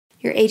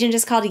Your agent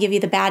just called to give you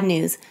the bad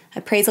news.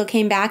 Appraisal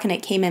came back and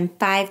it came in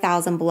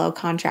 $5,000 below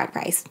contract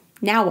price.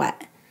 Now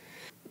what?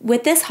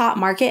 With this hot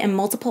market and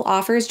multiple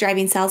offers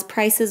driving sales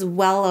prices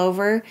well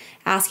over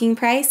asking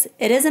price,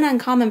 it isn't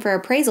uncommon for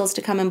appraisals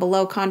to come in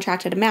below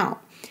contracted amount.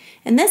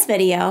 In this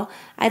video,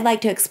 I'd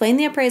like to explain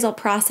the appraisal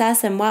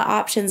process and what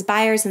options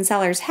buyers and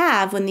sellers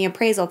have when the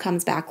appraisal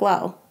comes back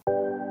low.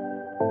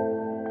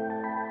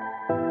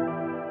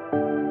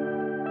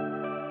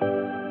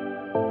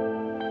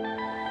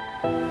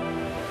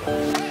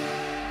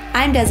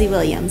 I'm Desi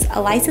Williams, a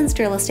licensed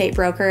real estate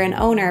broker and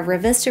owner of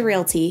Revista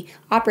Realty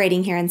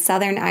operating here in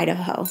southern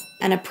Idaho.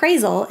 An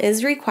appraisal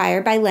is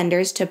required by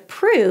lenders to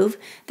prove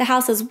the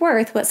house is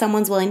worth what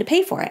someone's willing to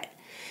pay for it.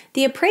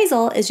 The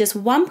appraisal is just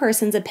one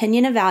person's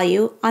opinion of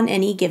value on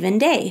any given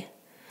day.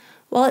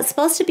 While it's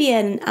supposed to be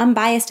an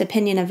unbiased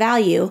opinion of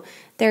value,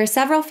 there are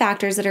several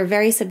factors that are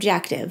very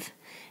subjective,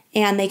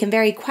 and they can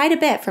vary quite a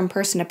bit from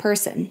person to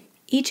person.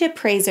 Each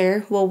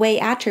appraiser will weigh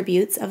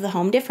attributes of the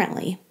home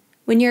differently.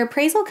 When your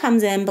appraisal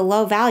comes in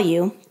below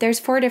value, there's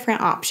 4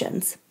 different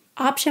options.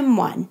 Option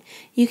 1,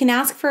 you can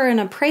ask for an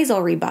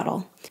appraisal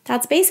rebuttal.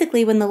 That's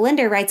basically when the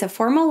lender writes a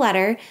formal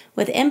letter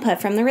with input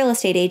from the real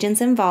estate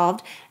agents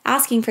involved,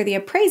 asking for the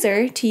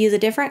appraiser to use a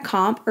different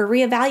comp or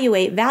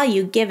reevaluate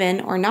value given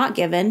or not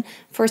given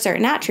for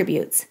certain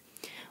attributes.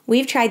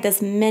 We've tried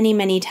this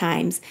many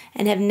times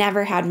and have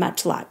never had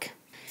much luck.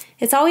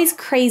 It's always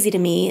crazy to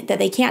me that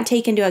they can't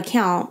take into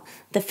account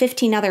the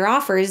 15 other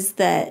offers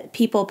that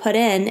people put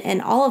in,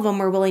 and all of them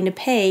were willing to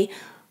pay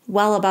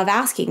well above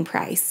asking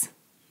price.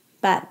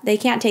 But they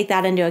can't take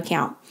that into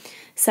account.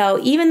 So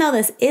even though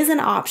this is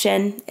an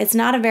option, it's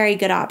not a very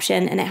good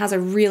option and it has a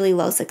really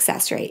low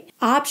success rate.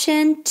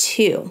 Option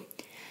 2,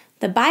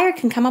 the buyer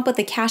can come up with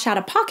the cash out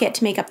of pocket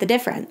to make up the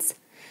difference.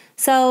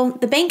 So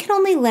the bank can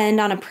only lend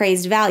on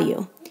appraised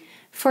value.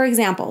 For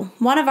example,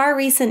 one of our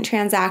recent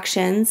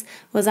transactions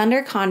was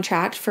under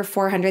contract for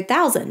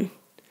 $400,000.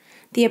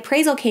 The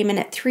appraisal came in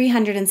at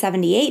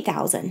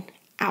 $378,000.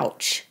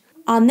 Ouch.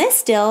 On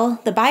this deal,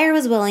 the buyer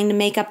was willing to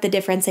make up the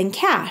difference in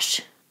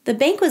cash. The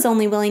bank was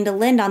only willing to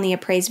lend on the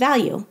appraised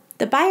value.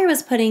 The buyer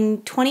was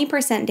putting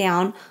 20%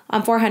 down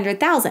on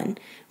 $400,000,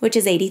 which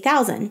is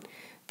 $80,000.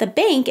 The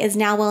bank is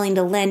now willing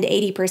to lend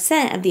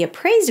 80% of the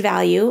appraised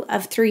value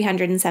of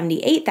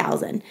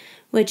 $378,000,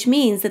 which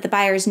means that the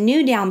buyer's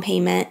new down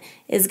payment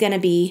is going to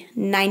be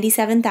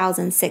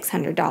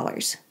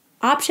 $97,600.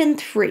 Option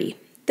 3.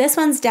 This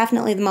one's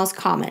definitely the most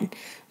common.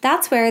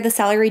 That's where the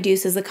seller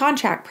reduces the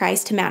contract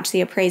price to match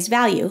the appraised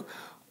value,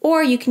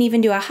 or you can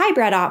even do a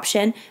hybrid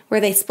option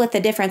where they split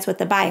the difference with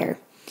the buyer.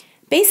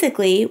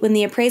 Basically, when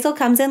the appraisal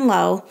comes in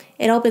low,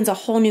 it opens a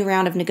whole new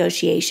round of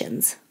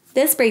negotiations.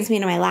 This brings me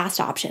to my last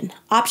option,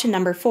 option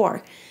number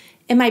 4.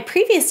 In my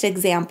previous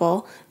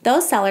example,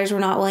 those sellers were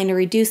not willing to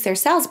reduce their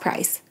sales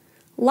price.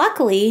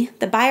 Luckily,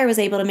 the buyer was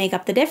able to make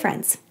up the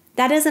difference.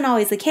 That isn't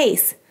always the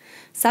case.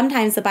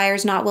 Sometimes the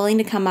buyer's not willing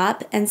to come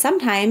up, and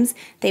sometimes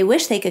they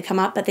wish they could come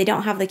up, but they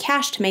don't have the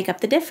cash to make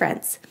up the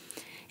difference.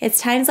 It's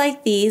times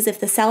like these, if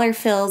the seller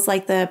feels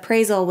like the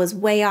appraisal was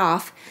way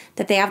off,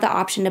 that they have the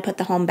option to put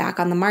the home back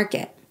on the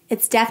market.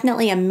 It's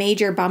definitely a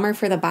major bummer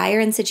for the buyer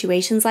in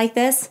situations like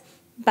this,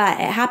 but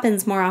it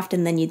happens more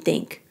often than you'd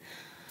think.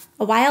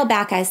 A while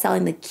back, I was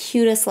selling the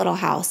cutest little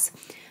house.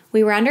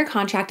 We were under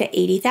contract at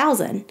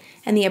 $80,000,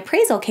 and the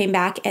appraisal came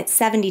back at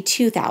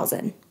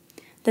 $72,000.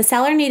 The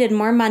seller needed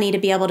more money to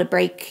be able to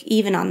break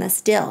even on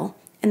this deal,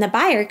 and the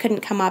buyer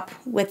couldn't come up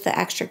with the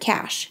extra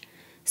cash.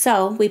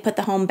 So we put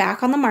the home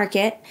back on the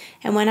market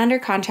and went under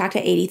contract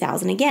at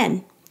 $80,000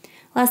 again.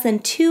 Less than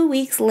 2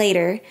 weeks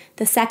later,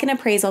 the second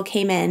appraisal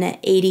came in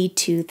at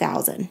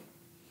 $82,000.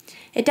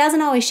 It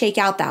doesn't always shake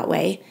out that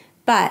way,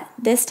 but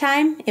this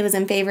time it was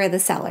in favor of the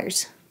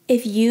sellers.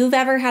 If you've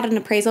ever had an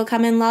appraisal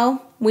come in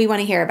low, we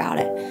want to hear about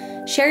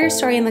it. Share your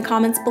story in the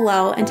comments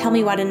below and tell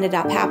me what ended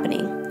up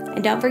happening.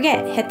 And don't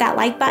forget, hit that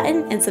like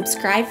button and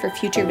subscribe for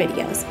future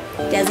videos.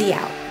 Desi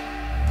out.